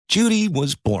Judy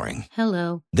was boring.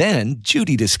 Hello. Then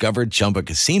Judy discovered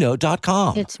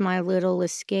ChumbaCasino.com. It's my little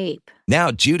escape. Now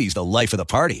Judy's the life of the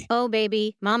party. Oh,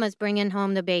 baby, mama's bringing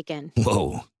home the bacon.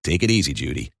 Whoa, take it easy,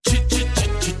 Judy.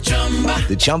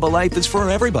 The Chumba life is for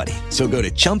everybody. So go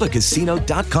to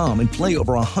ChumbaCasino.com and play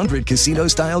over 100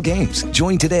 casino-style games.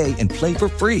 Join today and play for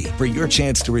free for your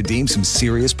chance to redeem some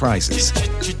serious prizes.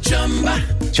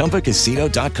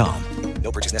 ChumbaCasino.com.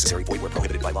 No purchase necessary. Void where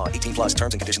prohibited by law. 18 plus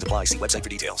terms and conditions apply. See website for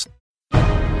details.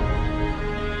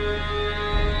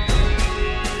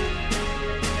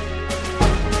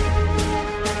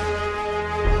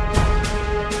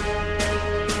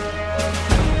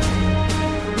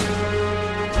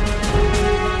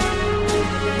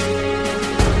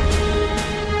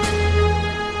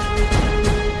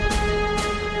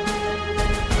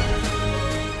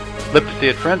 Live to see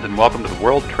it, friends, and welcome to The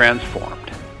World Transformed.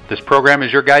 This program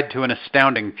is your guide to an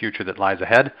astounding future that lies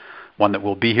ahead, one that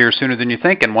will be here sooner than you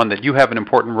think, and one that you have an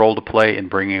important role to play in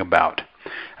bringing about.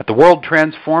 At The World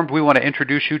Transformed, we want to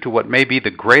introduce you to what may be the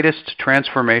greatest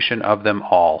transformation of them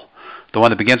all, the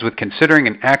one that begins with considering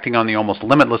and acting on the almost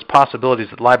limitless possibilities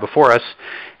that lie before us,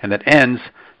 and that ends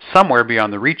somewhere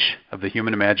beyond the reach of the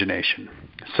human imagination.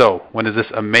 So, when does this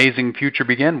amazing future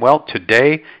begin? Well,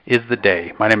 today is the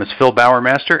day. My name is Phil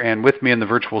Bowermaster, and with me in the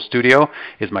virtual studio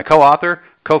is my co-author,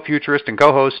 co-futurist, and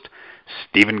co-host,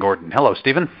 Stephen Gordon. Hello,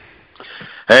 Stephen.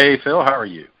 Hey, Phil. How are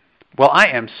you? Well, I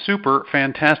am super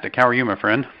fantastic. How are you, my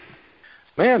friend?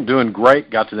 Man, doing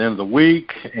great. Got to the end of the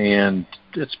week, and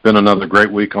it's been another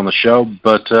great week on the show.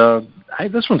 But, hey,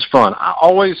 this one's fun. I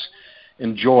always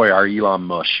enjoy our Elon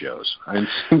Musk shows. I mean, it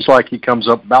seems like he comes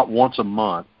up about once a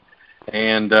month,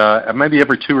 and maybe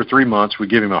every 2 or 3 months we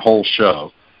give him a whole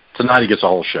show. Tonight he gets a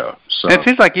whole show. So it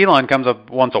seems like Elon comes up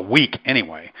once a week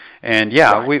anyway. And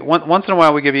yeah, right. Once in a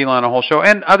while we give Elon a whole show,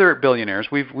 and other billionaires.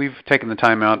 We've taken the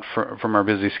time out from our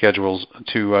busy schedules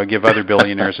to give other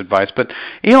billionaires advice. But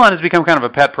Elon has become kind of a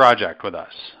pet project with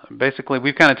us. Basically,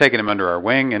 we've kind of taken him under our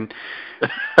wing, and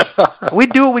we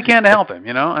do what we can to help him.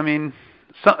 You know, I mean,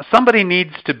 somebody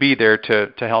needs to be there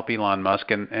to help Elon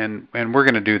Musk, and we're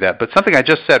going to do that. But something I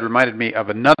just said reminded me of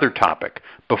another topic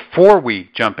before we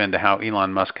jump into how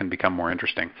Elon Musk can become more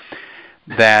interesting,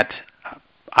 that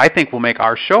I think will make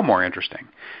our show more interesting,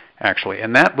 actually.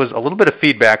 And that was a little bit of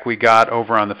feedback we got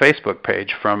over on the Facebook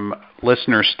page from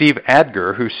listener Steve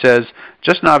Adger, who says,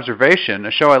 just an observation,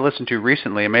 a show I listened to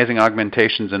recently, Amazing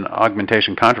Augmentations and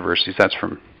Augmentation Controversies, that's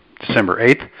from December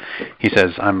 8th. He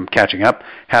says, I'm catching up,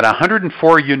 had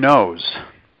 104 you-knows.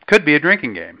 Could be a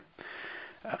drinking game.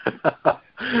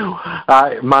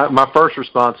 My first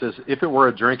response is, if it were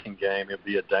a drinking game, it would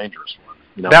be a dangerous one.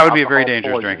 You know, that would be a very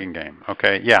dangerous drinking game.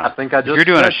 Okay, yeah. I think I just if you're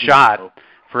doing a shot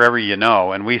for every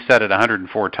you-know, and we said it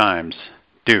 104 times,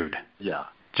 dude. Yeah.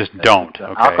 Just don't.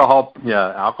 Okay.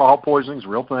 Alcohol poisoning's a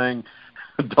real thing.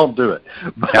 Don't do it.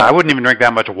 Yeah, I wouldn't even drink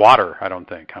that much water, I don't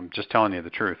think. I'm just telling you the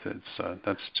truth.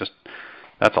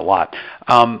 That's a lot.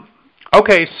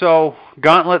 Okay, so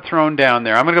gauntlet thrown down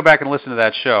there. I'm going to go back and listen to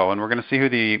that show, and we're going to see who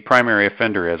the primary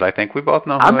offender is. I think we both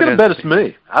know who I'm going to bet is. it's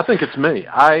me. I think it's me.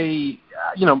 I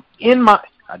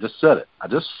just said it.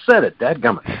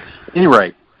 Dadgummit. At any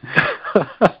rate.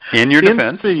 In your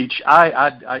defense. In speech,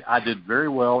 I did very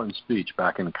well in speech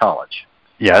back in college.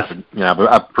 Yes. I have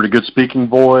a pretty good speaking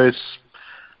voice.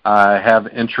 I have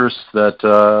interests that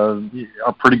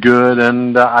are pretty good,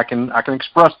 and I can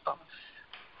express them.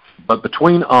 But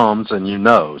between ums and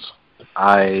you-knows,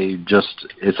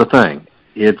 it's a thing.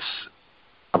 It's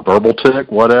a verbal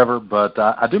tick, whatever, but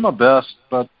I do my best.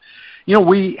 But,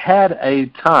 we had a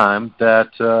time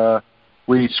that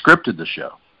we scripted the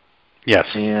show. Yes.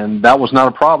 And that was not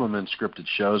a problem in scripted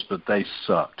shows, but they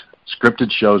sucked.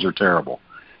 Scripted shows are terrible.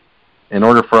 In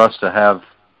order for us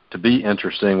to be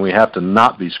interesting, we have to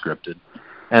not be scripted.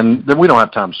 And then we don't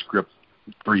have time to script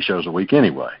 3 shows a week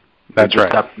anyway. That's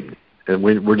right. And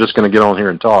we're just going to get on here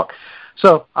and talk.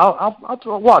 So I'll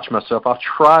watch myself. I'll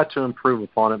try to improve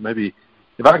upon it. Maybe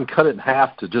if I can cut it in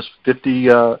half to just 50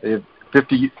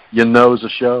 you-knows a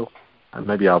show,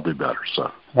 maybe I'll do better.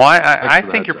 So. Well, I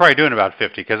think you're probably doing about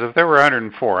 50, because if there were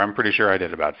 104, I'm pretty sure I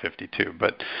did about 52.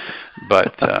 But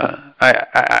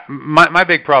my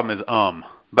big problem is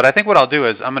But I think what I'll do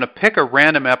is I'm going to pick a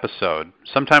random episode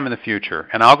sometime in the future,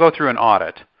 and I'll go through an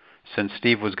audit, since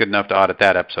Steve was good enough to audit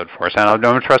that episode for us, and I'm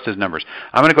going to trust his numbers.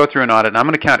 I'm going to go through an audit, and I'm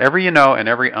going to count every you-know and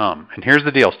every And here's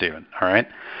the deal, Stephen, all right?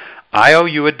 I owe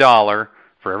you $1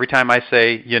 for every time I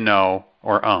say you-know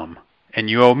or and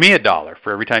you owe me $1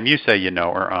 for every time you say you-know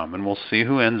or and we'll see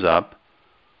who ends up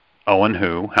owing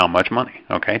who how much money,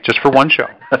 okay? Just for one show,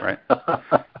 right?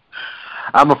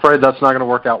 I'm afraid that's not going to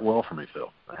work out well for me,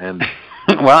 Phil. And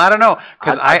well, I don't know,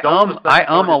 because I a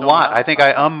lot. Out. I think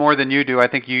I more than you do. I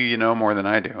think you know more than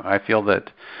I do. I feel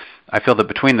that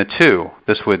between the two,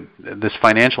 this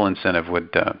financial incentive would.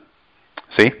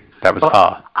 See, that was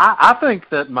I think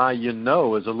that my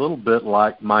is a little bit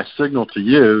like my signal to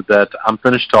you that I'm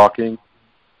finished talking,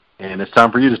 and it's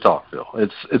time for you to talk, Phil.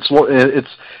 It's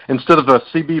instead of a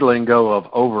CB lingo of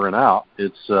over and out,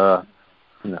 it's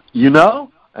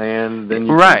and then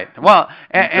you right. Well,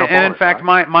 and in fact,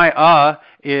 right? my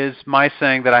is my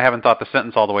saying that I haven't thought the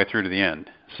sentence all the way through to the end.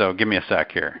 So give me a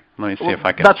sec here. Let me see if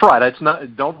I can. That's right. It's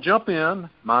not. Don't jump in.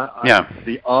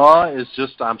 The is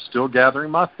just. I'm still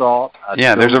gathering my thought.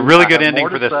 There's a really good ending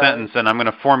for this sentence, and I'm going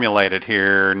to formulate it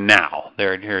here now.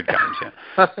 Here it comes.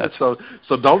 Yeah. So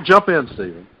don't jump in,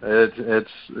 Stephen.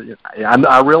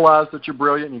 I realize that you're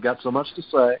brilliant and you got so much to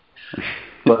say.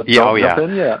 But don't jump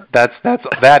in yet.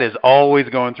 That is always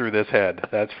going through this head.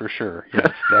 That's for sure.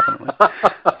 Yes, definitely.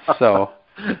 So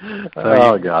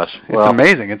gosh, it's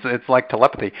amazing. It's like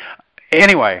telepathy.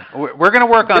 Anyway, we're going to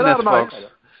work on this, folks.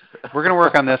 We're going to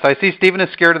work on this. I see Stephen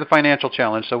is scared of the financial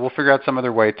challenge, so we'll figure out some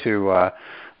other way to.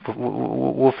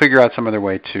 We'll figure out some other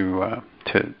way to.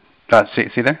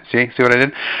 See there? See what I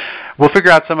did? We'll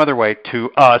figure out some other way to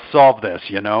solve this.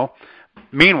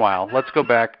 Meanwhile, let's go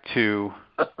back to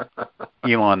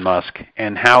Elon Musk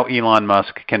and how Elon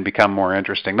Musk can become more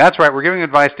interesting. That's right. We're giving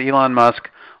advice to Elon Musk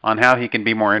on how he can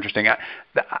be more interesting.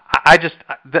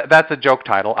 That's a joke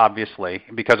title, obviously,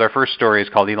 because our first story is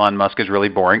called Elon Musk is really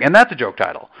boring, and that's a joke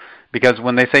title. Because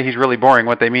when they say he's really boring,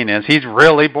 what they mean is he's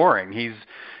really boring. He's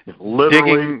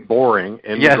literally boring.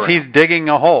 Yes, he's digging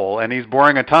a hole and he's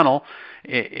boring a tunnel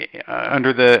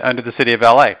under the city of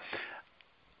LA.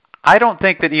 I don't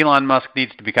think that Elon Musk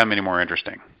needs to become any more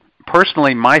interesting.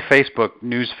 Personally, my Facebook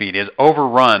newsfeed is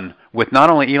overrun with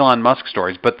not only Elon Musk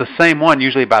stories, but the same one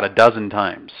usually about a dozen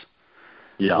times.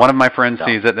 Yeah. One of my friends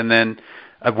sees it, and then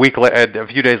a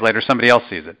few days later, somebody else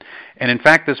sees it. And in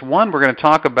fact, this one we're going to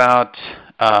talk about,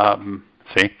 Elon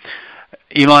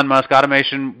Musk,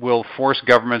 automation will force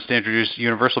governments to introduce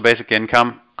universal basic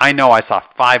income. I know I saw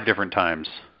 5 different times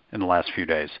in the last few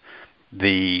days.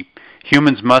 The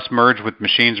humans must merge with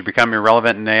machines or become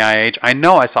irrelevant in AI age. I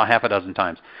know I saw half a dozen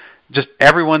times. Just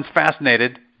everyone's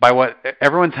fascinated by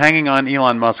everyone's hanging on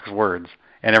Elon Musk's words,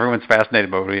 and everyone's fascinated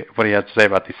by what he has to say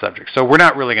about these subjects. So we're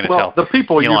not really going to tell the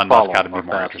people Elon you follow Musk how to be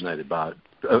more fascinated by it.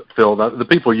 Phil, the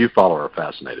people you follow are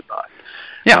fascinated by it.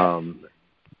 Yeah.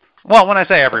 Well, when I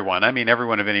say everyone, I mean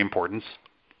everyone of any importance.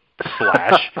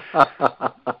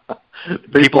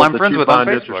 People I'm friends with on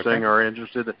Facebook. Interesting are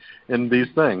interested in these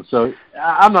things. So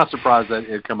I'm not surprised that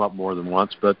it come up more than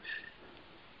once, but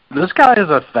this guy is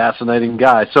a fascinating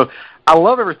guy. So I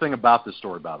love everything about this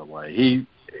story, by the way. He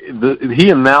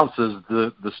announces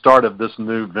the start of this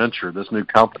new venture, this new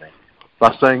company,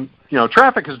 by saying,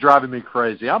 traffic is driving me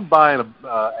crazy. I'm buying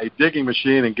a digging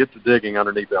machine and get to digging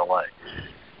underneath L.A.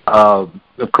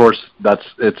 Of course,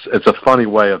 it's a funny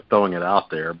way of throwing it out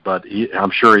there, but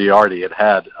I'm sure he already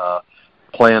had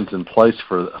plans in place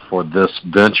for this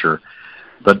venture.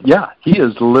 But yeah, he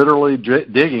is literally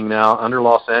digging now under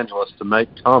Los Angeles to make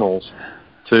tunnels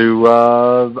to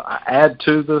add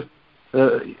to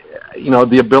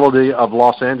the ability of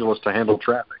Los Angeles to handle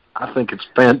traffic. I think it's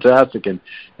fantastic and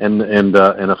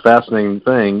a fascinating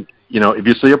thing. If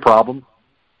you see a problem,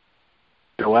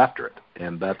 go after it.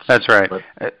 And that's right.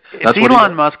 It's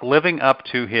Elon Musk living up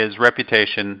to his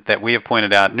reputation that we have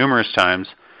pointed out numerous times,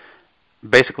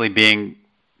 basically being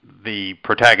the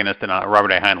protagonist in a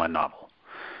Robert A. Heinlein novel.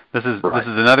 This is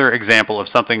another example of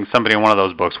something somebody in one of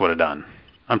those books would have done.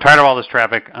 I'm tired of all this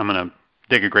traffic. I'm going to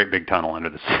dig a great big tunnel under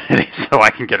the city so I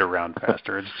can get around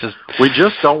faster. We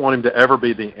just don't want him to ever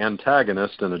be the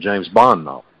antagonist in a James Bond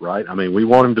novel, right? I mean, we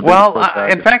want him to be the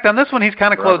protagonist. In fact, on this one, he's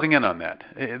kind of closing in on that.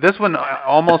 This one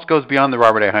almost goes beyond the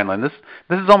Robert A. Heinlein.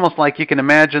 This is almost like you can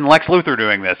imagine Lex Luthor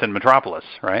doing this in Metropolis,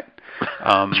 right?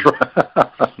 Not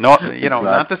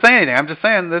to say anything. I'm just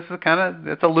saying this is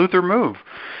it's a Luthor move,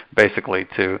 basically,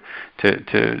 to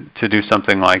do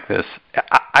something like this.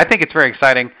 I think it's very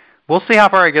exciting. We'll see how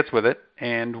far he gets with it,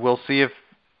 and we'll see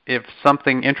if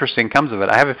something interesting comes of it.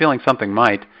 I have a feeling something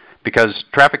might, because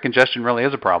traffic congestion really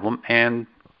is a problem, and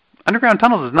underground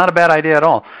tunnels is not a bad idea at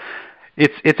all.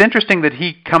 It's interesting that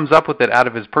he comes up with it out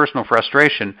of his personal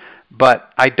frustration,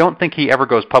 but I don't think he ever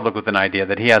goes public with an idea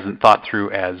that he hasn't thought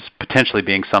through as potentially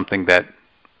being something that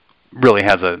really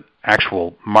has an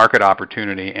actual market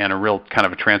opportunity and a real kind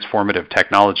of a transformative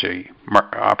technology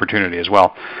opportunity as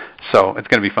well. So it's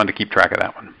going to be fun to keep track of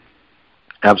that one.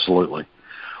 Absolutely.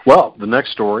 Well, the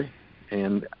next story,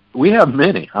 and we have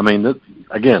many. I mean,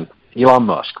 again, Elon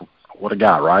Musk. what a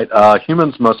guy, right?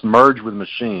 Humans must merge with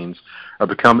machines or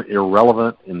become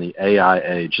irrelevant in the AI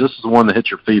age. This is the one that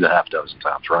hits your feet a half dozen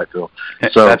times, right, Phil?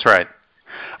 So that's right.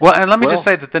 Well, and let me just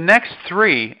say that the next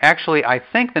three, actually, I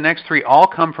think the next three all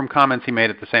come from comments he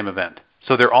made at the same event.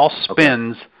 So they're all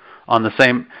spins on the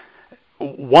same.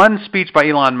 One speech by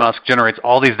Elon Musk generates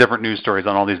all these different news stories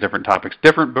on all these different topics,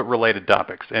 different but related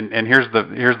topics. And here's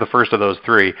the first of those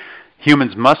three.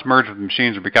 Humans must merge with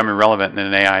machines or become irrelevant in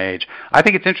an AI age. I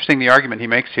think it's interesting the argument he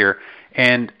makes here,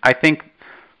 and I think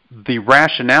the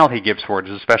rationale he gives for it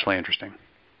is especially interesting.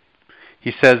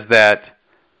 He says that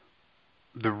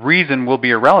the reason we'll be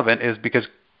irrelevant is because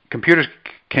computers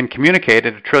can communicate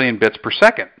at 1 trillion bits per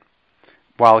second,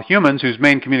 while humans, whose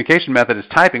main communication method is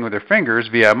typing with their fingers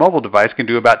via a mobile device, can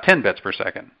do about 10 bits per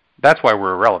second. That's why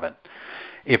we're irrelevant.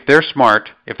 If they're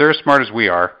smart, if they're as smart as we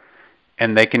are,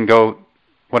 and they can go,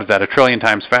 1 trillion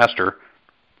times faster,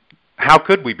 how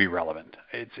could we be relevant?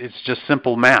 It's just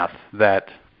simple math that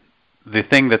the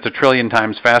thing that's 1 trillion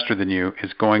times faster than you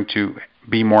is going to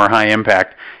be more high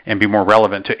impact and be more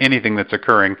relevant to anything that's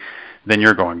occurring than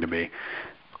you're going to be.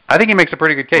 I think he makes a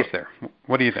pretty good case there.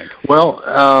 What do you think? Well,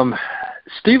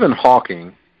 Stephen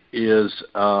Hawking is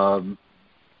a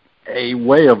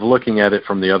way of looking at it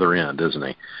from the other end, isn't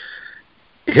he?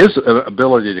 His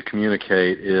ability to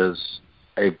communicate is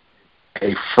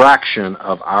a fraction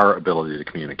of our ability to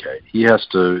communicate. He has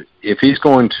to, if he's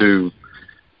going to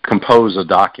compose a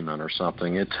document or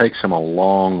something, it takes him a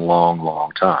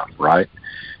long time, right?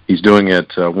 He's doing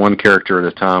it one character at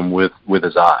a time with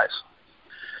his eyes.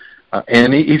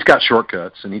 And he's got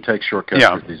shortcuts, and he takes shortcuts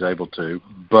if he's able to.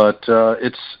 But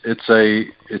it's a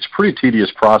pretty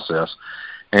tedious process,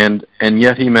 and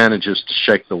yet he manages to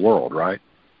shake the world, right?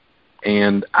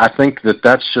 And I think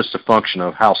that's just a function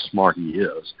of how smart he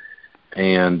is.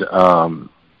 And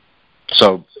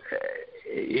so,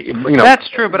 that's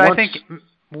true. But I think,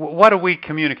 what do we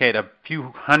communicate a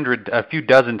few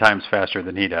dozen times faster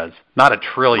than he does? Not 1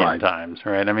 trillion times,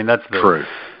 right? I mean, that's the true.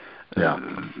 Yeah,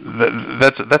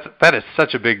 that is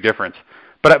such a big difference.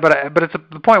 But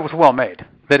the point was well made.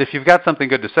 That if you've got something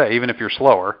good to say, even if you're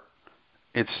slower,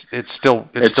 it's still a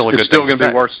good thing. It's still going to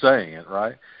be worth saying it,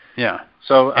 right? Yeah.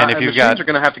 So and if machines are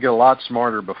going to have to get a lot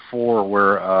smarter before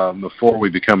we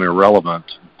become irrelevant.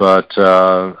 But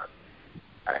I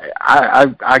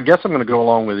guess I'm going to go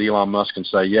along with Elon Musk and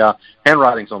say,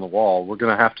 handwriting's on the wall. We're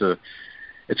going to have to.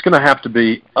 It's going to have to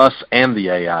be us and the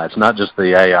AIs, not just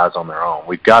the AIs on their own.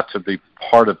 We've got to be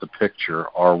part of the picture,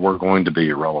 or we're going to be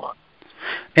irrelevant.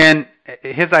 And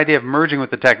his idea of merging with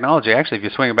the technology, actually, if you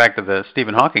swing it back to the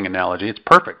Stephen Hawking analogy, it's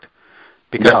perfect.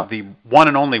 Because the one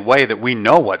and only way that we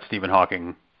know what Stephen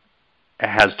Hawking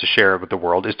has to share with the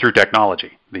world is through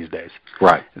technology these days.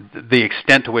 Right. The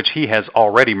extent to which he has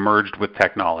already merged with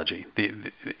technology,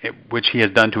 which he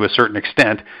has done to a certain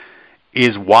extent,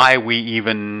 is why we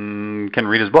even can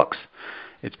read his books.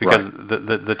 It's because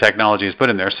the technology is put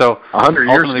in there. So 100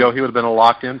 years ago, he would have been a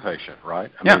locked-in patient, right?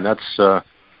 I mean, that's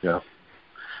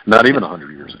not even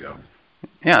 100 years ago.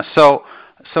 Yeah. So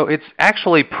it's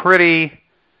actually pretty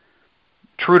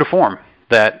true to form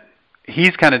that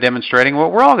he's kind of demonstrating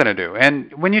what we're all going to do.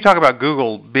 And when you talk about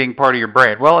Google being part of your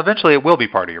brain, well, eventually it will be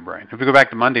part of your brain. If we go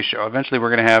back to Monday's show, eventually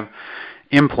we're going to have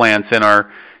implants in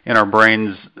our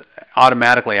brains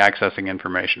automatically accessing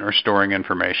information or storing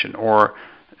information or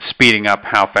speeding up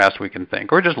how fast we can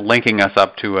think, or just linking us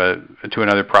up to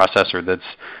another processor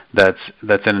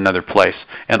that's in another place.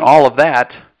 And all of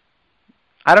that,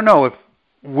 I don't know if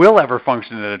we'll ever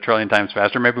function at 1 trillion times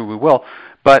faster. Maybe we will,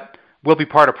 but we'll be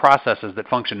part of processes that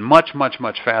function much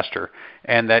faster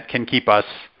and that can keep us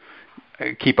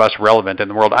relevant in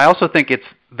the world. I also think it's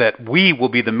that we will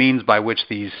be the means by which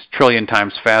these 1 trillion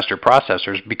times faster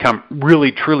processors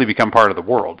truly become part of the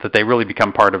world, that they really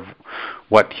become part of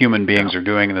what human beings are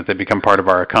doing, and that they become part of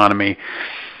our economy.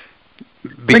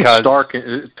 Because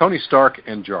Tony Stark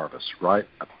and Jarvis, right?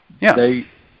 Yeah.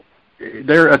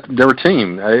 They're a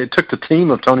team. It took the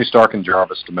team of Tony Stark and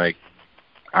Jarvis to make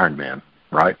Iron Man,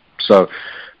 right? So,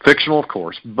 fictional, of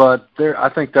course, but I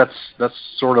think that's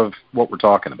sort of what we're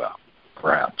talking about,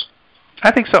 perhaps.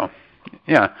 I think so.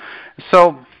 Yeah.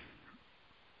 So,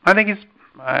 I think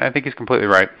he's completely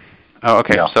right. Oh,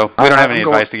 okay. Yeah. So we don't have any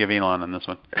advice to give Elon on this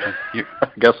one. I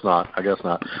guess not.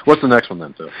 What's the next one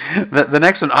then, Phil? The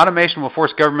next one: automation will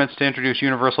force governments to introduce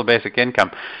universal basic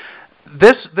income.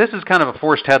 This is kind of a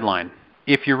forced headline.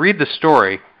 If you read the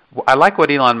story, I like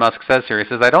what Elon Musk says here. He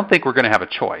says, "I don't think we're going to have a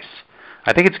choice.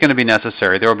 I think it's going to be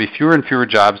necessary. There will be fewer and fewer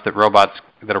jobs that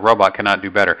a robot cannot do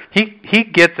better." He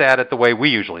gets at it the way we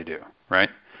usually do,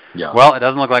 right? Yeah. Well, it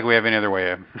doesn't look like we have any other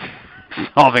way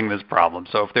solving this problem.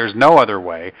 So if there's no other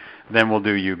way, then we'll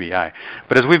do UBI.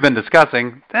 But as we've been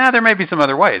discussing, there may be some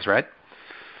other ways, right?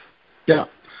 Yeah.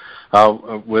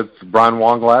 With Brian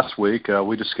Wong last week,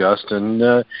 we discussed,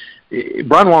 and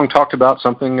Brian Wong talked about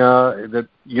something that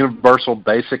universal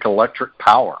basic electric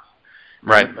power.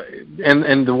 Right.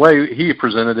 And the way he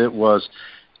presented it was,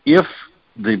 if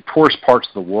the poorest parts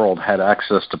of the world had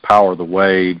access to power the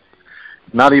way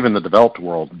not even the developed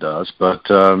world does, but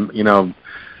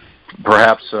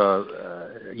perhaps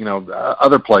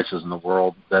other places in the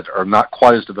world that are not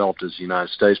quite as developed as the United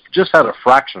States, but just had a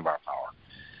fraction of our power,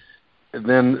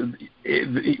 then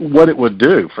what it would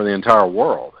do for the entire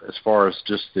world, as far as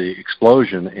just the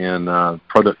explosion in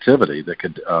productivity that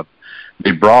could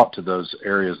be brought to those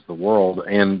areas of the world,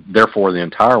 and therefore the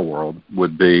entire world,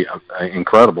 would be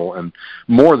incredible and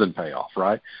more than payoff,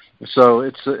 right? So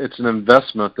it's an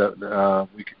investment that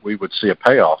we would see a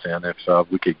payoff in if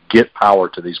we could get power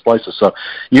to these places. So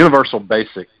universal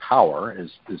basic power is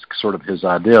sort of his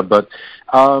idea, but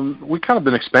we kind of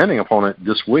been expanding upon it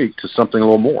this week to something a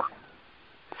little more.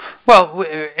 Well,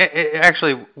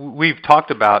 actually, we've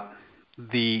talked about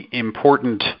the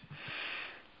important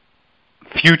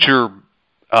future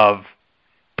of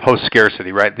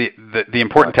post-scarcity, right? The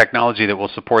important technology that will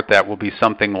support that will be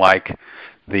something like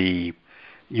the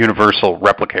universal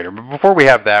replicator. But before we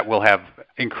have that, we'll have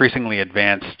increasingly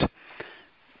advanced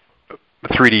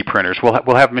 3D printers.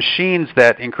 We'll have machines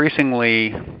that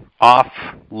increasingly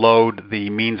offload the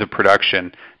means of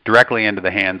production directly into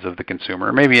the hands of the consumer,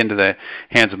 or maybe into the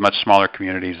hands of much smaller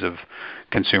communities of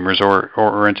consumers,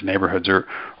 or into neighborhoods,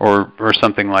 or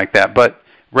something like that. But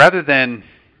rather than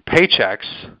paychecks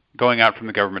going out from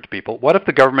the government to people, what if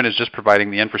the government is just providing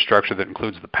the infrastructure that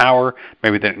includes the power,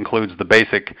 maybe that includes the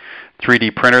basic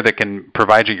 3D printer that can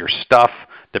provide you your stuff,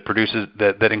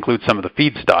 that includes some of the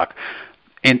feedstock?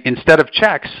 Instead of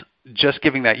checks, just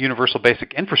giving that universal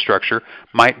basic infrastructure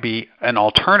might be an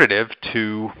alternative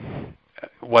to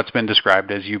what's been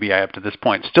described as UBI up to this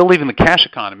point. Still leaving the cash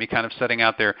economy kind of setting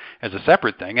out there as a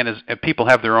separate thing, and if people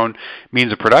have their own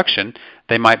means of production,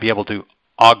 they might be able to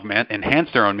enhance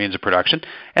their own means of production,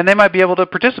 and they might be able to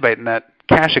participate in that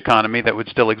cash economy that would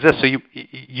still exist. So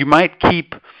you might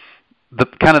keep the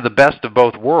kind of the best of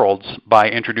both worlds by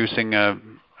introducing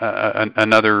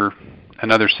another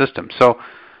system. So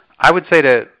I would say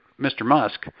to Mr.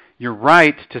 Musk, you're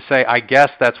right to say, I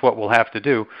guess that's what we'll have to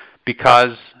do,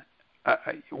 because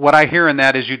what I hear in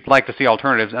that is you'd like to see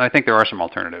alternatives, and I think there are some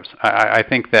alternatives. I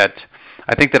think that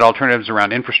alternatives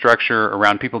around infrastructure,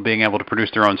 around people being able to produce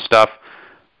their own stuff,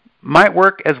 might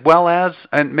work as well as,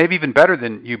 and maybe even better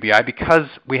than UBI, because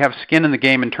we have skin in the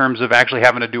game in terms of actually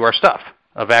having to do our stuff,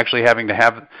 of actually having to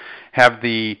have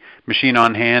the machine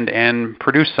on hand and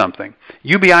produce something.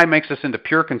 UBI makes us into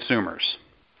pure consumers.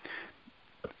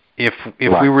 If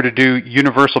we were to do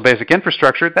universal basic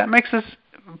infrastructure, that makes us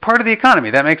part of the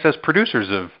economy. That makes us producers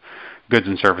of goods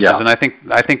and services, and I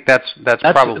think that's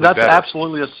probably better. That's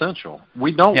absolutely essential.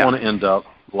 We don't want to end up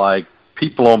like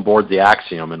people on board the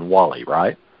Axiom in Wall-E,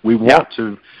 right? We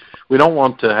don't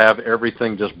want to have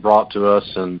everything just brought to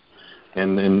us, and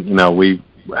we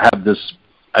have this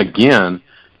again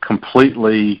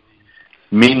completely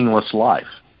meaningless life.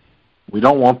 We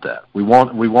don't want that. We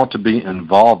want to be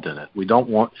involved in it. We don't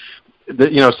want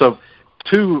so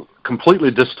two completely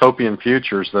dystopian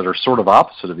futures that are sort of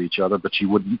opposite of each other, but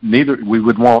we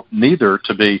would want neither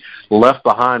to be left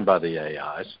behind by the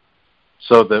AIs,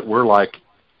 so that we're like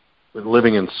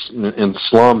living in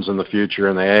slums in the future,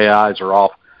 and the AIs are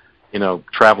off,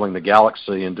 traveling the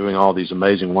galaxy and doing all these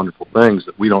amazing, wonderful things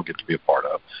that we don't get to be a part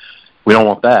of. We don't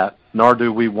want that, nor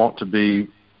do we want to be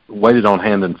weighted on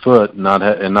hand and foot and not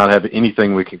have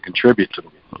anything we can contribute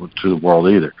to the world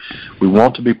either. We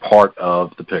want to be part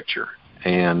of the picture,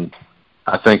 and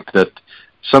I think that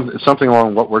something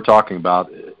along what we're talking about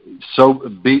so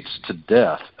beats to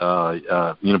death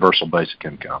universal basic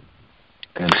income.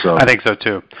 And so I think so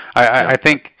too. I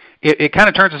think it kind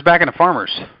of turns us back into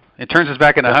farmers. It turns us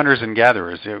back into hunters and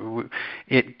gatherers.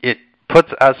 It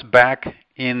puts us back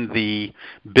in the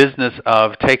business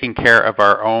of taking care of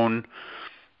our own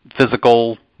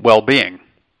physical well-being,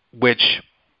 which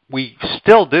we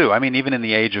still do. I mean, even in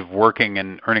the age of working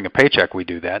and earning a paycheck, we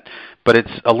do that, but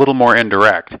it's a little more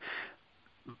indirect.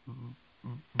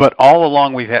 But all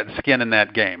along, we've had skin in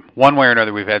that game. One way or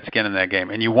another, we've had skin in that game,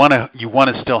 and you want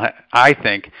to still. I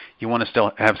think you want to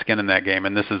still have skin in that game,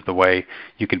 and this is the way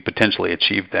you can potentially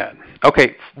achieve that.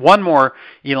 Okay, one more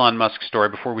Elon Musk story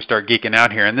before we start geeking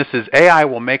out here, and this is AI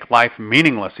will make life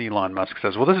meaningless. Elon Musk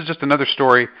says. Well, this is just another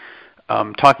story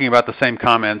talking about the same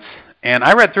comments, and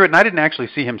I read through it, and I didn't actually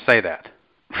see him say that.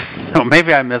 So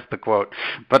maybe I missed the quote,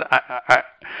 but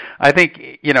I think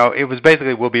it was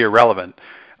basically will be irrelevant,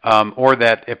 or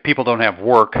that if people don't have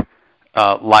work,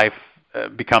 life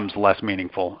becomes less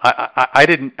meaningful. I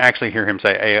didn't actually hear him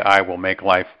say AI will make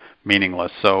life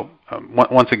meaningless. So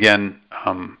once again,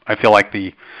 I feel like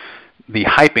the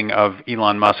hyping of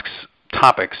Elon Musk's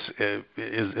topics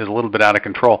is a little bit out of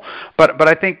control. But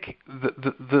I think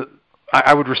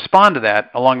I would respond to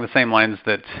that along the same lines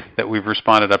that we've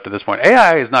responded up to this point.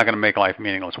 AI is not going to make life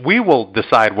meaningless. We will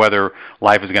decide whether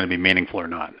life is going to be meaningful or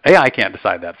not. AI can't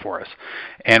decide that for us.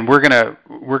 And we're going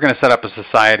to set up a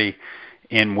society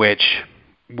in which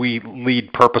we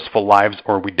lead purposeful lives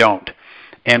or we don't.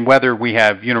 And whether we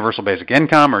have universal basic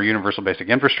income or universal basic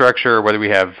infrastructure, or whether we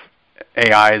have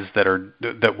AIs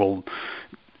that will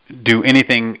do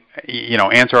anything,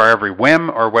 answer our every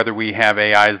whim, or whether we have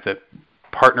AIs that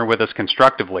partner with us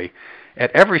constructively,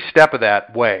 at every step of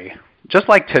that way, just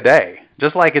like today,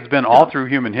 just like it's been all through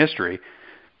human history,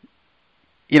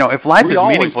 if life is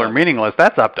meaningful or meaningless,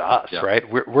 that's up to us, right?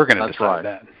 We're going to decide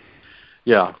that.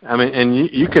 Yeah, I mean, and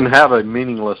you can have a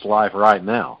meaningless life right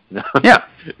now. Yeah.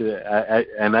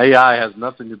 And AI has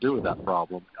nothing to do with that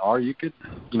problem. Or you could,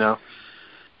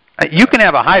 You can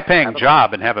have a high-paying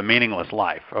job and have a meaningless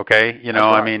life, okay? Right.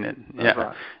 I mean, yeah.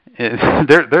 Right.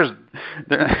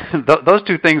 Those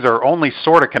two things are only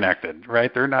sort of connected,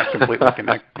 right? They're not completely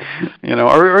connected,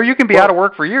 Or you can be out of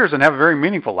work for years and have a very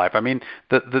meaningful life. I mean,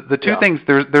 the two things,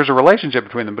 there's a relationship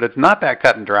between them, but it's not that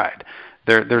cut and dried.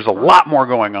 There's a lot more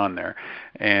going on there,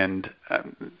 and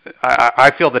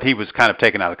I feel that he was kind of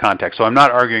taken out of context. So I'm not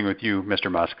arguing with you,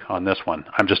 Mr. Musk, on this one.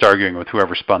 I'm just arguing with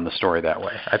whoever spun the story that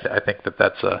way. I think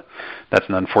that's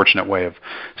an unfortunate way of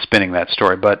spinning that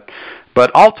story. But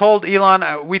all told,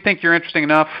 Elon, we think you're interesting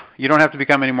enough. You don't have to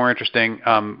become any more interesting.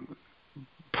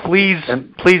 Please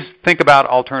think about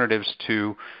alternatives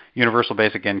to universal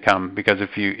basic income, because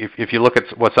if you look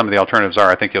at what some of the alternatives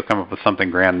are, I think you'll come up with something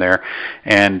grand there.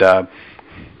 And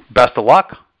best of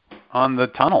luck on the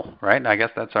tunnel, right? And I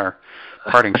guess that's our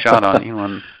parting shot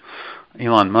on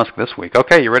Elon Musk this week.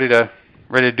 Okay, you ready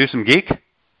to do some geek?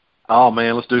 Oh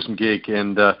man, let's do some geek.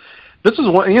 And this is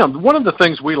one of the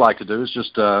things we like to do is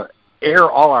just air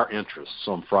all our interests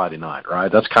on Friday night, right?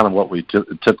 That's kind of what we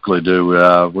typically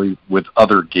do. With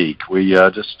Other Geek, we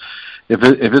just if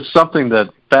it's something that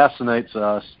fascinates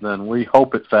us, then we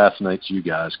hope it fascinates you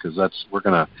guys, because we're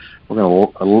gonna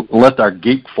let our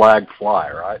geek flag fly,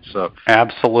 right? So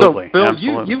absolutely. So Bill,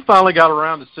 absolutely. You finally got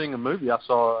around to seeing a movie I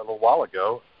saw a little while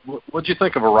ago. What'd you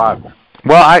think of Arrival?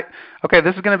 Well,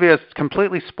 this is going to be a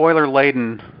completely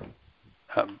spoiler-laden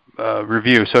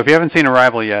review. So if you haven't seen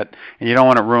Arrival yet and you don't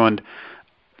want it ruined,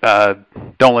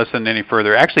 don't listen any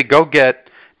further. Actually, go get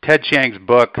Ted Chiang's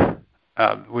book,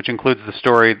 which includes the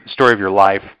story of your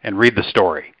life, and read the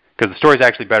story, because the story is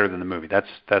actually better than the movie.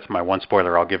 That's my one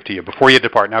spoiler I'll give to you before you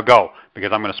depart. Now go,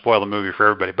 because I'm going to spoil the movie for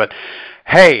everybody. But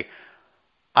hey,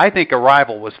 I think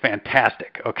Arrival was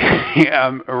fantastic. Okay,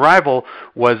 Arrival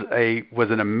was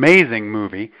an amazing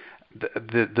movie.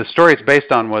 The story it's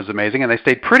based on was amazing, and they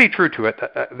stayed pretty true to it.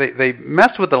 They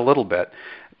messed with it a little bit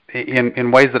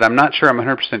in ways that I'm not sure I'm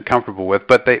 100% comfortable with,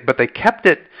 but they kept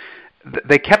it.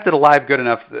 They kept it alive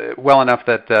well enough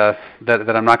that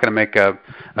I'm not going to make a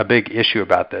big issue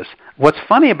about this. What's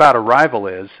funny about Arrival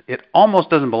is it almost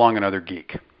doesn't belong in Other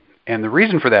Geek, and the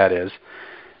reason for that is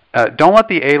don't let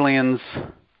the aliens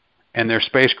and their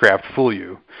spacecraft fool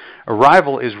you.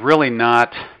 Arrival is really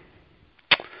not.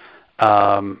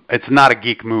 It's not a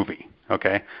geek movie.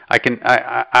 Okay,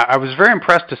 I was very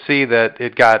impressed to see that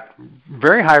it got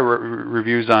very high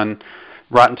reviews on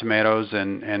Rotten Tomatoes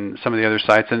and some of the other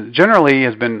sites, and generally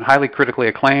has been highly critically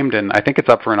acclaimed, and I think it's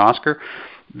up for an Oscar.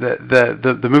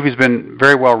 The movie's been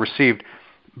very well received,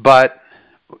 but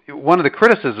one of the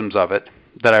criticisms of it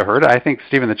that I heard, I think,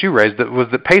 Stephen, that you raised, that was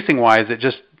that pacing-wise,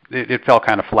 it fell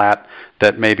kind of flat.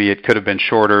 That maybe it could have been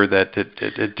shorter. That it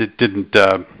didn't.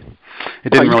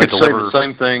 It didn't really deliver.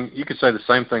 You could say the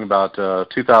same thing about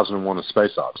 2001: A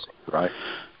Space Odyssey, right?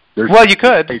 You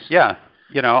could, pacing. Yeah.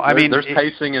 There's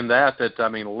pacing in that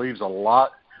leaves a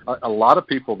lot of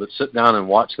people that sit down and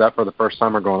watch that for the first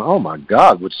time are going, "Oh my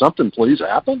God, would something please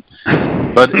happen?"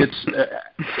 But it's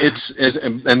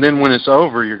and then when it's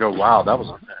over, you go, "Wow, that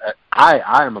was."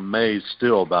 I am amazed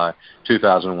still by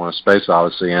 2001: A Space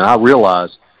Odyssey, and I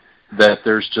realize that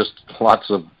there's just lots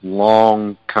of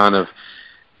long kind of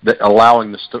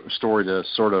allowing the story to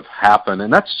sort of happen,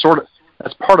 and that's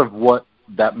part of what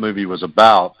that movie was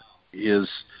about. Is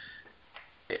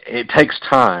it takes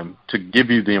time to give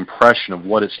you the impression of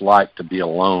what it's like to be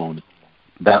alone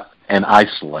and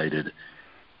isolated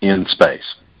in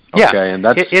space. Okay? Yeah, and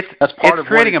that's part of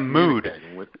creating what a mood.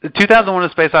 2001: A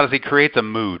Space Odyssey creates a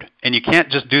mood, and you can't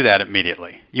just do that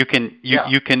immediata You can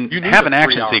have an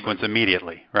action sequence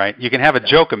immediately, right? You can have a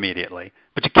joke immediately,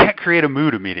 but you can't create a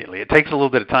mood immediately. It takes a little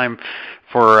bit of time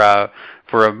for a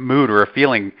mood or a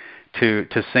feeling to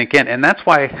sink in, and that's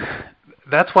why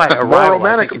Arrival, more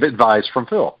romantic advice from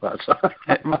Phil.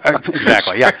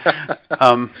 Exactly. Yeah.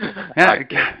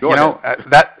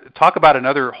 That talk about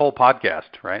another whole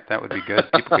podcast, right? That would be good.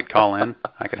 People could call in.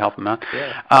 I could help them out.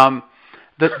 Yeah.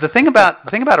 The thing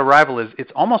about Arrival is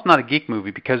it's almost not a geek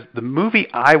movie, because the movie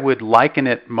I would liken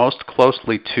it most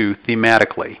closely to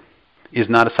thematically is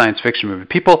not a science fiction movie.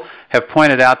 People have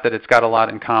pointed out that it's got a lot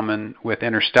in common with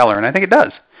Interstellar, and I think it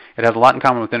does. It has a lot in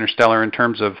common with Interstellar in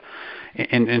terms of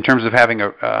having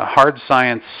a hard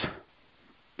science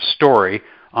story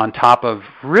on top of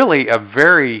really a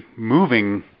very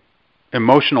moving,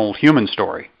 emotional human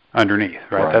story underneath,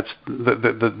 right? That's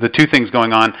the two things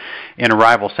going on in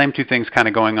Arrival. Same two things kind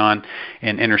of going on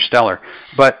in Interstellar.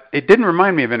 But it didn't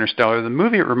remind me of Interstellar. The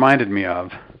movie it reminded me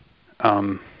of,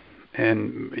 and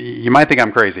you might think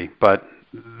I'm crazy, but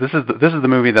this is the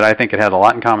movie that I think it has a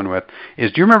lot in common with,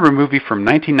 is, do you remember a movie from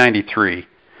 1993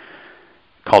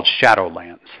 called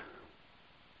Shadowlands?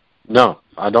 No,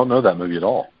 I don't know that movie at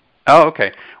all. Oh,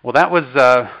 okay. Well, that was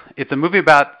it's a movie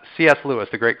about C.S. Lewis,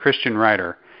 the great Christian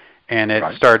writer, and it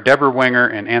starred Deborah Winger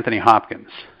and Anthony Hopkins.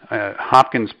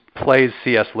 Hopkins plays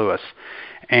C.S. Lewis,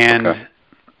 and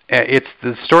it's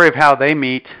the story of how they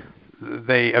meet.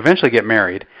 They eventually get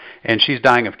married, and she's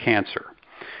dying of cancer,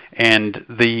 and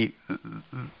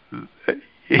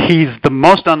he's the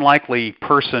most unlikely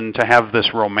person to have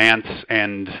this romance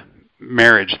and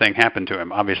marriage thing happen to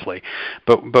him, obviously.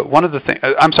 But one of the things,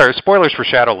 I'm sorry, spoilers for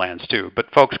Shadowlands too, but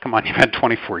folks, come on, you've had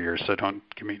 24 years, so don't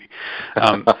give me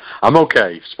any. I'm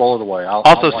okay. Spoil it away.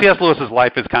 Also, C.S. Lewis's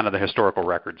life is kind of the historical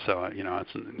record, so,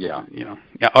 it's,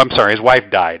 I'm sorry, his wife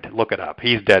died. Look it up.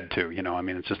 He's dead too,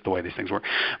 it's just the way these things work.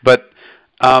 But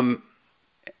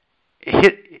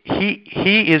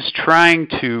he is trying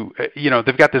to,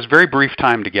 they've got this very brief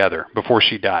time together before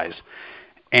she dies,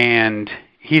 and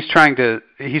he's talking to her,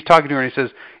 and he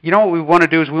says, what we want to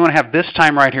do is we want to have this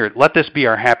time right here. Let this be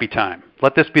our happy time.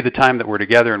 Let this be the time that we're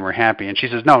together and we're happy. And she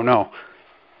says, no.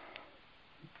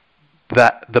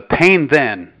 The pain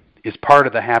then is part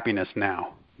of the happiness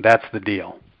now. That's the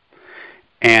deal.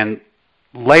 And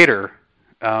later,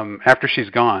 after she's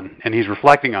gone, and he's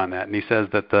reflecting on that, and he says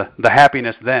that the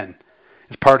happiness then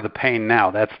is part of the pain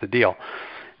now. That's the deal.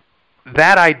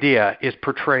 That idea is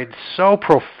portrayed so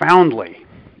profoundly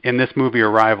in this movie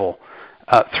Arrival,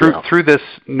 through this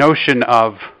notion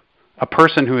of a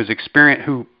person who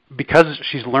who, because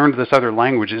she's learned this other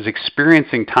language, is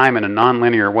experiencing time in a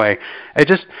nonlinear way. I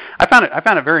found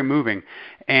it very moving,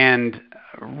 and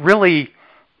really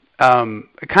kind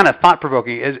of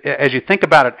thought-provoking. As you think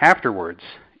about it afterwards,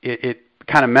 it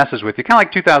kind of messes with you. Kind of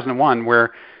like 2001,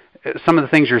 where some of the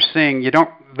things you're seeing, they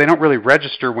don't really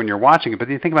register when you're watching it, but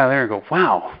you think about it there and go,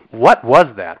 wow, what was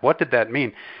that? What did that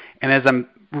mean? And as I'm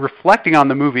reflecting on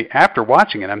the movie after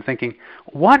watching it, I'm thinking,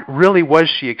 what really was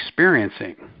she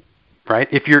experiencing? Right?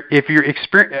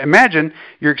 Imagine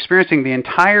you're experiencing the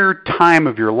entire time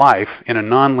of your life in a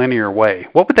nonlinear way.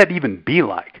 What would that even be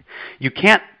like? You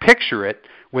can't picture it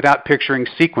without picturing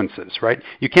sequences, right?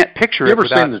 You can't picture it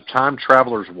without... You ever seen The Time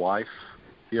Traveler's Wife?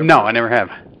 No, I never have.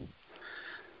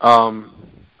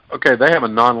 Okay, they have a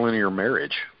nonlinear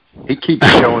marriage. He keeps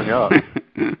showing up.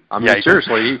 I mean,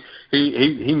 seriously,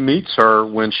 he meets her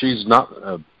when she's not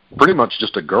pretty much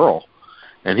just a girl,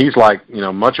 and he's like,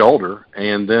 much older.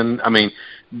 And then,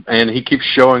 and he keeps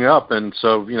showing up, and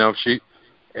so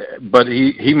but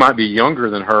he might be younger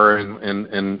than her,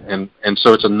 and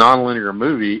so it's a nonlinear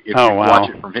movie if you watch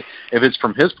it if it's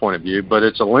from his point of view, but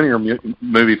it's a linear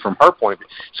movie from her point of view.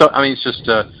 So it's just,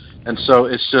 and so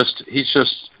it's just he's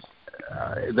just.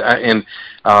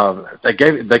 They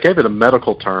gave it a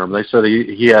medical term. They said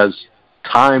he has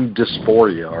time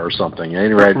dysphoria or something.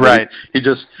 Anyway, right. He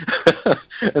just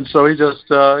and so he just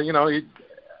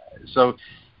so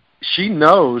she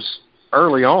knows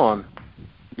early on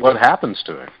what happens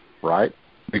to him, right?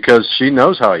 Because she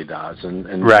knows how he dies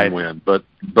and when. But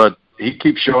he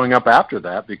keeps showing up after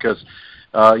that because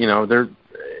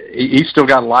he's still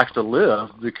got life to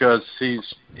live because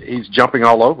he's jumping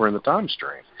all over in the time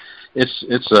stream.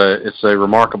 It's a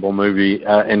remarkable movie,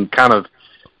 and it kind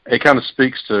of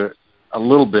speaks to a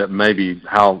little bit maybe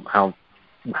how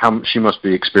she must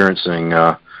be experiencing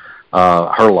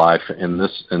her life in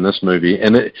this movie,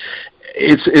 and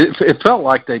it felt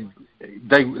like they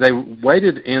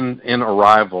waited in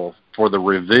Arrival for the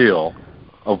reveal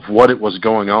of what it was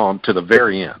going on to the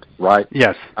very end, right?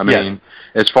 Yes. I mean,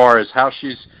 as far as how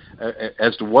she's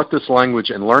as to what this language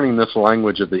and learning this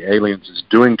language of the aliens is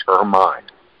doing to her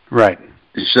mind. Right.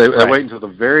 They wait until the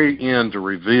very end to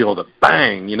reveal that,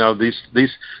 bang, these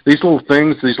little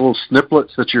things, these little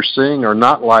snippets that you're seeing are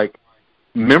not like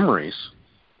memories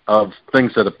of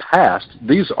things that have passed.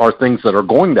 These are things that are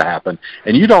going to happen.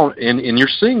 And you're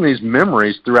seeing these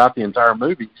memories throughout the entire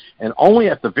movie, and only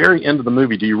at the very end of the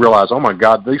movie do you realize, oh my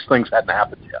God, these things hadn't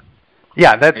happened yet.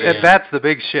 Yeah, that's the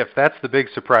big shift. That's the big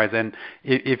surprise. And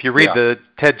if you read the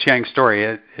Ted Chiang story,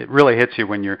 it really hits you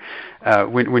when you're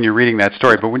reading that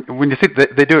story. But when you see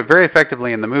they do it very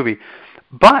effectively in the movie.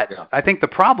 But I think the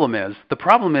problem is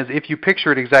if you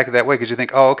picture it exactly that way, because you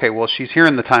think, oh, okay, well, she's here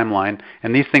in the timeline,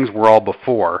 and these things were all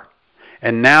before,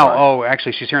 and now,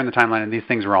 actually, she's here in the timeline, and these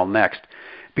things are all next.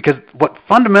 Because what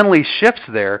fundamentally shifts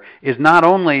there is not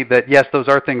only that, yes, those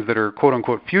are things that are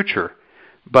quote-unquote future,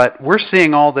 but we're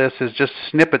seeing all this as just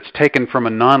snippets taken from a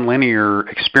nonlinear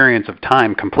experience of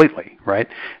time completely, right?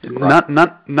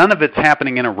 None of it's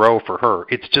happening in a row for her.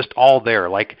 It's just all there,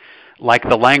 like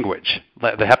the language.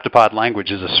 The heptapod language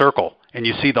is a circle, and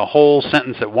you see the whole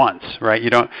sentence at once, right?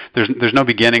 There's no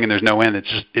beginning and there's no end.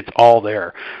 It's all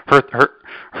there.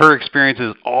 Her experience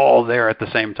is all there at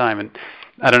the same time, and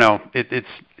I don't know.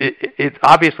 It's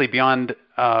obviously beyond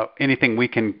anything we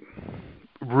can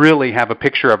really have a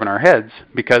picture of in our heads,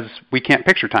 because we can't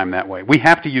picture time that way. We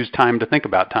have to use time to think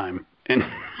about time,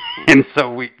 and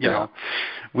so we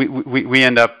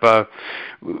end up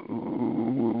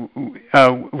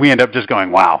just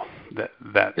going, wow,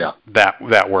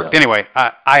 that worked. Anyway,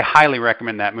 I highly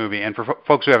recommend that movie, and for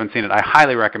folks who haven't seen it, I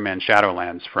highly recommend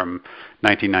Shadowlands from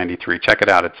 1993. Check it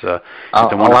out. It's a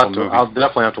wonderful movie. I'll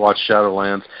definitely have to watch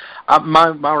Shadowlands.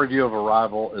 My review of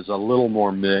Arrival is a little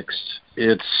more mixed.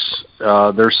 It's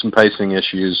there's some pacing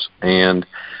issues, and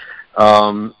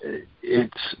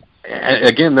it's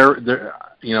again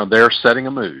they're setting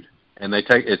a mood, and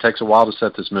it takes a while to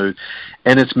set this mood,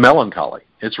 and it's melancholy.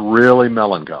 It's really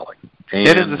melancholy. And,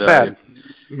 it is a sad,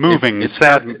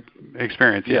 sad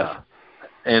experience. Yeah,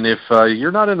 and if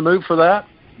you're not in the mood for that,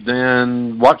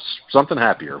 then watch something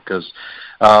happier, because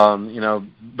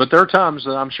but there are times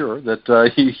that I'm sure that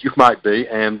you might be,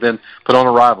 and then put on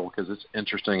Arrival, because it's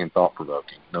interesting and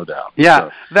thought-provoking, no doubt.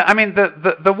 Yeah, so.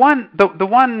 The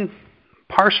one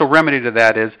partial remedy to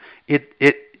that is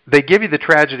they give you the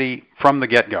tragedy from the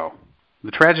get-go.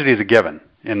 The tragedy is a given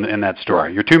in that story.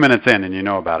 Right. You're 2 minutes in and you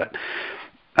know about it.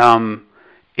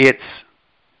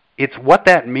 It's what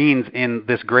that means in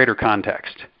this greater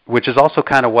context, which is also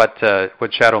kind of what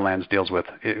Shadowlands deals with.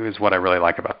 It is what I really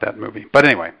like about that movie. But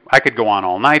anyway, I could go on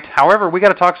all night. However, we got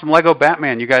to talk some Lego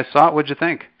Batman. You guys saw it? What'd you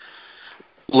think?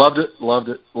 Loved it.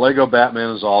 Lego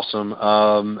Batman is awesome.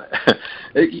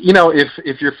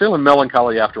 If you're feeling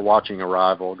melancholy after watching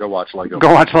Arrival, go watch Lego.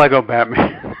 Go watch Lego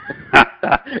Batman.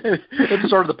 It's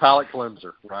sort of the palate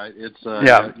cleanser, right? It's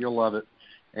you'll love it.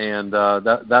 And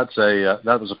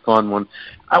that was a fun one.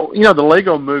 The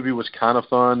Lego movie was kind of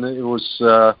fun. It was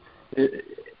to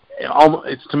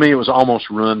me it was almost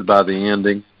ruined by the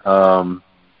ending.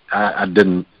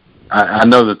 I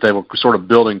know that they were sort of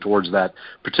building towards that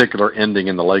particular ending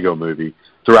in the Lego movie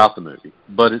throughout the movie,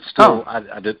 but it's still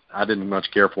I didn't much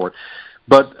care for it.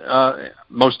 But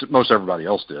most everybody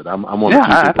else did. I'm one of the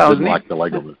few people who didn't like the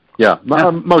Lego movie. Yeah,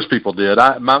 most people did.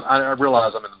 I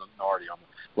realize I'm in the minority on the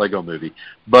Lego movie,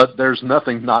 but there's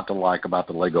nothing not to like about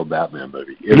the Lego Batman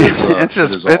movie.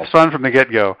 It's fun from the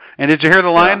get-go. And did you hear the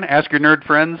line? Yeah. Ask your nerd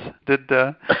friends.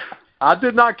 I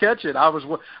did not catch it. I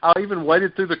even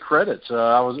waited through the credits.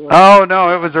 Oh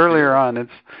no, it was earlier on.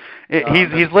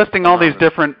 He's listing all these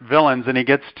different villains, and he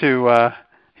gets to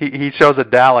he shows a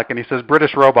Dalek, and he says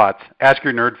British robots. Ask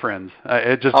your nerd friends.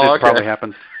 It probably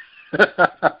happens.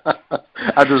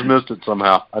 I just missed it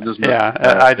somehow. I just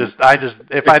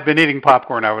if I'd been eating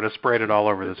popcorn, I would have sprayed it all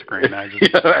over the screen.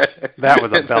 That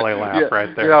was a belly laugh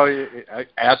right there.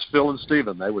 Ask Phil and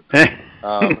Steven, they would.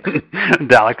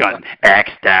 Dalek going,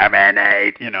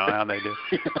 exterminate. You know how they do.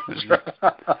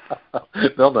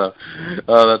 They'll know.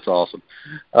 That's awesome.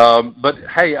 But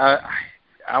hey,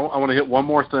 I want to hit one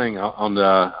more thing on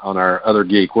our other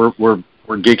geek. We're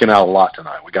geeking out a lot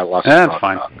tonight. We got lots to talk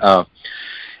about.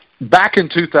 Back in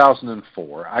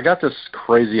 2004, I got this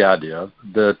crazy idea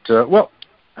that,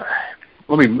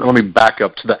 let me back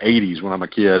up to the 80s when I'm a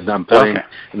kid. I'm playing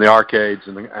in the arcades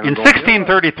and in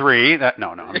 1633.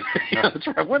 No. Yeah, that's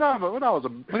right. When I was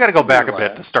we got to go back a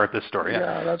bit to start this story.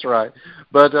 Yeah, that's right.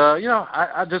 But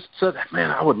I just said,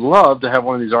 man, I would love to have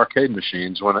one of these arcade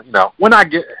machines. When I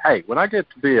get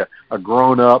to be a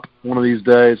grown up one of these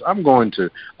days, I'm going to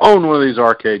own one of these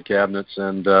arcade cabinets,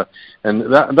 and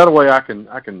that way I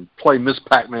can play Miss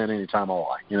Pac-Man anytime I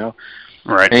like.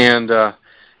 Right. And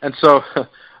so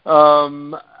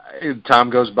time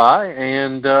goes by,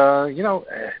 and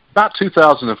about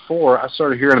 2004, I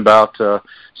started hearing about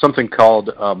something called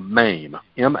MAME,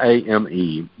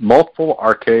 M-A-M-E, Multiple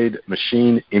Arcade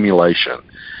Machine Emulation.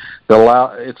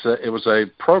 It was a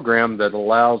program that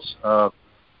allows a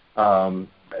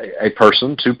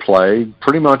person to play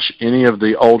pretty much any of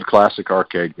the old classic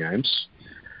arcade games.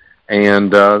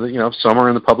 And some are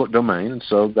in the public domain, and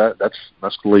so that's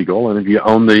legal. And if you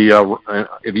own the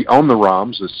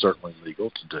ROMs, it's certainly legal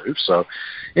to do. So,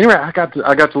 anyway, I got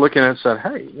to looking at it and said,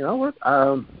 hey, you know what?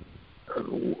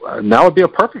 Now would be a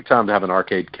perfect time to have an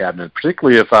arcade cabinet,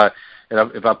 particularly if I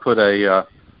put a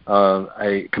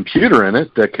computer in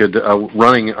it that could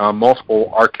running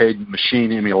multiple arcade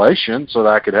machine emulation, so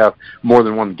that I could have more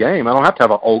than one game. I don't have to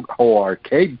have a whole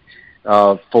arcade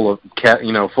full of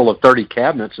 30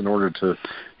 cabinets in order to.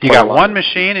 You got one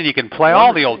machine, and you can play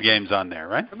all the old games on there,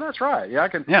 right? And that's right. Yeah, I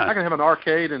can have an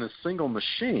arcade in a single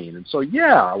machine, and so I'm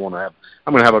going to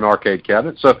have an arcade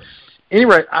cabinet. So,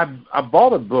 anyway, I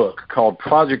bought a book called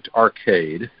Project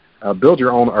Arcade, Build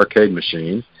Your Own Arcade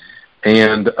Machine,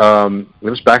 and it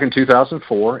was back in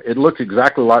 2004. It looked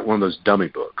exactly like one of those dummy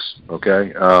books.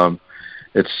 Okay.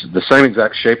 It's the same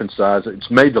exact shape and size.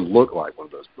 It's made to look like one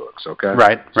of those books, okay?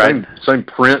 Right. Same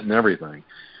print and everything.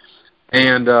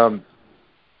 And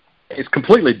it's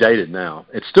completely dated now.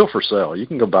 It's still for sale. You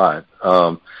can go buy it.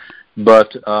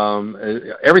 But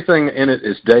everything in it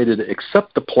is dated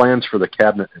except the plans for the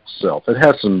cabinet itself. It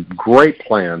has some great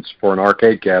plans for an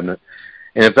arcade cabinet.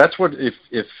 And if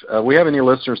we have any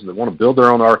listeners that want to build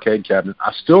their own arcade cabinet,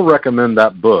 I still recommend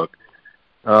that book.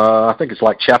 I think it's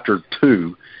like chapter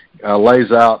 2.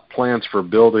 Lays out plans for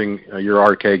building your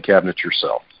arcade cabinet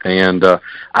yourself. And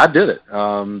I did it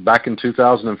back in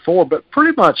 2004, but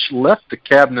pretty much left the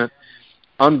cabinet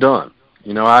undone.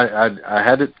 I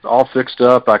had it all fixed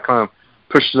up. I kind of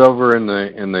pushed it over in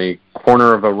the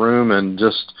corner of a room and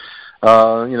just,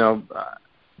 kind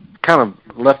of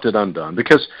left it undone.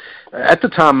 Because at the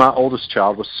time, my oldest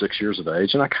child was 6 years of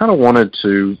age, and I kind of wanted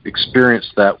to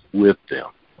experience that with them.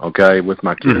 Okay, with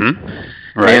my kids.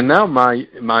 Mm-hmm. Right. And now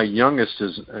my youngest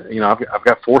is, I've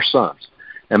got 4 sons,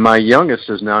 and my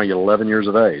youngest is now 11 years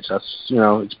of age. That's,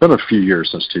 it's been a few years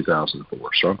since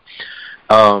 2004. So,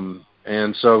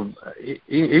 and so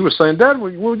he was saying, Dad,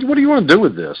 what do you want to do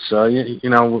with this? You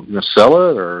want to sell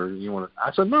it, or you want to?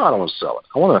 I said, no, I don't want to sell it.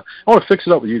 I want to fix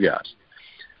it up with you guys.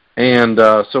 And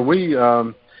so we,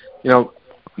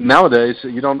 nowadays,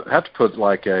 you don't have to put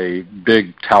like a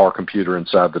big tower computer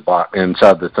inside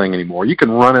the thing anymore. You can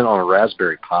run it on a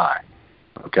Raspberry Pi.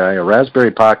 Okay, a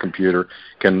Raspberry Pi computer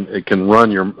can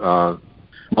run your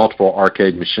multiple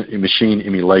arcade machine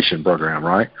emulation program,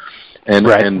 right? And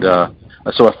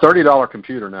so a $30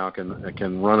 computer now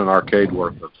can run an arcade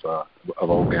worth of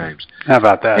old games. How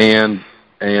about that?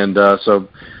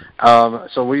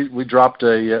 So we dropped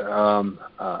a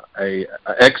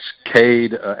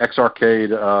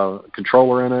Xarcade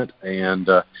controller in it, and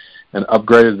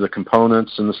upgraded the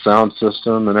components and the sound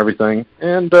system and everything.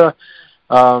 And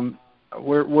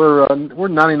we're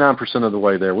 99% of the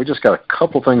way there. We just got a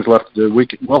couple things left to do.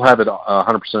 We'll have it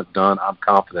 100% done. I'm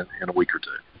confident in a week or two.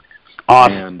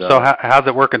 Awesome. And, so how's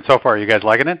it working so far? Are you guys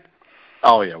liking it?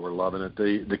 Oh yeah, we're loving it.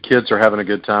 The kids are having a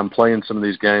good time playing some of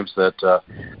these games that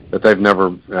they've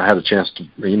never had a chance to.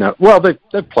 Well,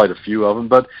 they've played a few of them,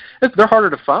 but they're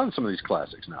harder to find some of these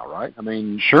classics now, right? I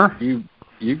mean, sure. You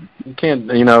can't,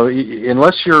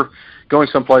 unless you're going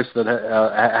someplace that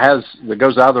that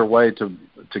goes out of their way to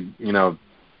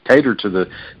cater to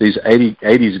these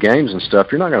 80s games and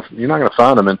stuff. You're not gonna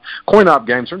find them. And coin-op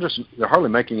games they're hardly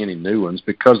making any new ones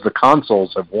because the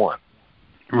consoles have won.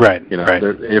 Right. Right.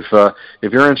 If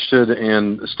you're interested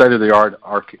in state-of-the-art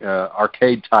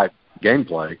arcade type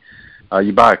gameplay,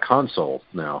 you buy a console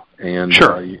now, and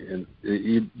sure.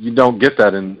 You don't get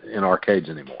that in arcades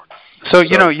anymore. So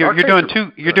you're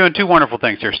doing two wonderful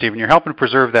things here, Stephen. You're helping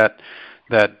preserve that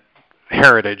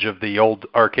heritage of the old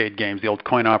arcade games, the old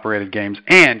coin-operated games,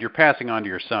 and you're passing on to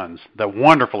your sons the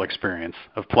wonderful experience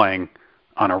of playing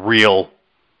on a real,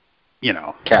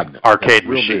 cabinet, arcade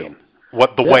machine. Deal.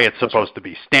 what the way it's supposed to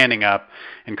be, standing up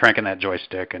and cranking that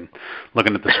joystick and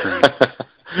looking at the screen.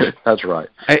 That's right.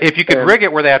 If you could rig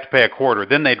it where they have to pay a quarter,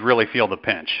 then they'd really feel the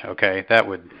pinch. Okay, that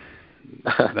would.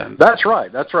 That's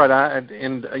right.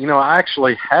 I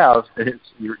actually have.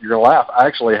 You're gonna laugh. I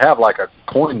actually have like a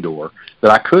coin door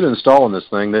that I could install in this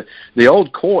thing. The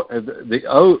old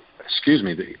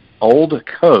old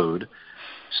code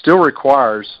still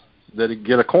requires that it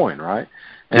get a coin, right?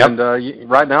 And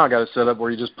right now I got it set up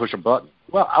where you just push a button.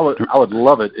 Well, I would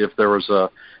love it if there was a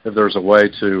way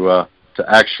to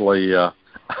actually to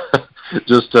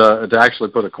actually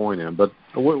put a coin in. But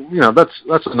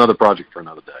that's another project for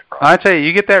another day. Probably. I tell you,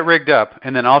 you get that rigged up,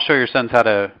 and then I'll show your sons how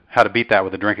to beat that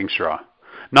with a drinking straw.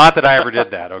 Not that I ever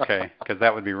did that, okay, because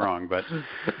that would be wrong. But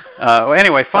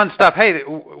anyway, fun stuff. Hey,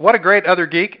 what a great Other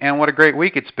Geek, and what a great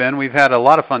week it's been. We've had a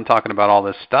lot of fun talking about all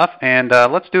this stuff, and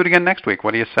let's do it again next week.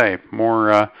 What do you say?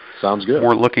 More sounds good.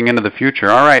 More looking into the future.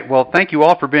 All right. Well, thank you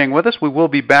all for being with us. We will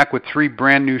be back with 3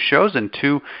 brand new shows and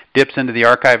 2 dips into the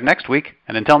archive next week.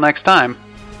 And until next time,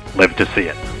 live to see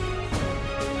it.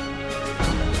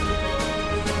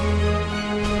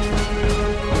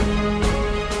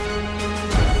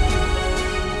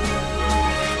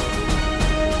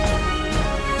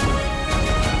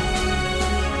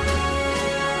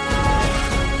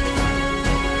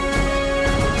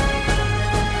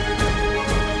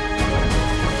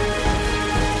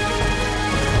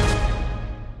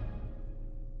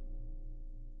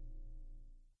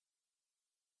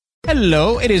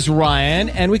 Hello, it is Ryan,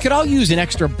 and we could all use an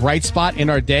extra bright spot in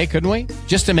our day, couldn't we?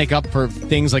 Just to make up for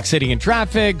things like sitting in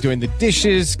traffic, doing the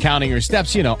dishes, counting your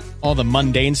steps, all the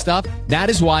mundane stuff. That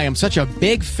is why I'm such a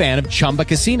big fan of Chumba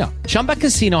Casino. Chumba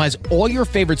Casino has all your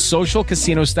favorite social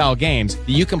casino-style games that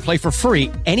you can play for free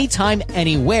anytime,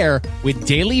 anywhere with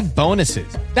daily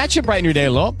bonuses. That should brighten your day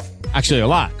a little. Actually, a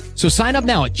lot. So sign up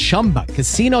now at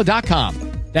ChumbaCasino.com.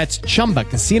 That's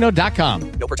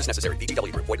ChumbaCasino.com. No purchase necessary.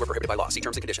 VGW Group. Void where prohibited by law. See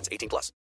terms and conditions. 18+.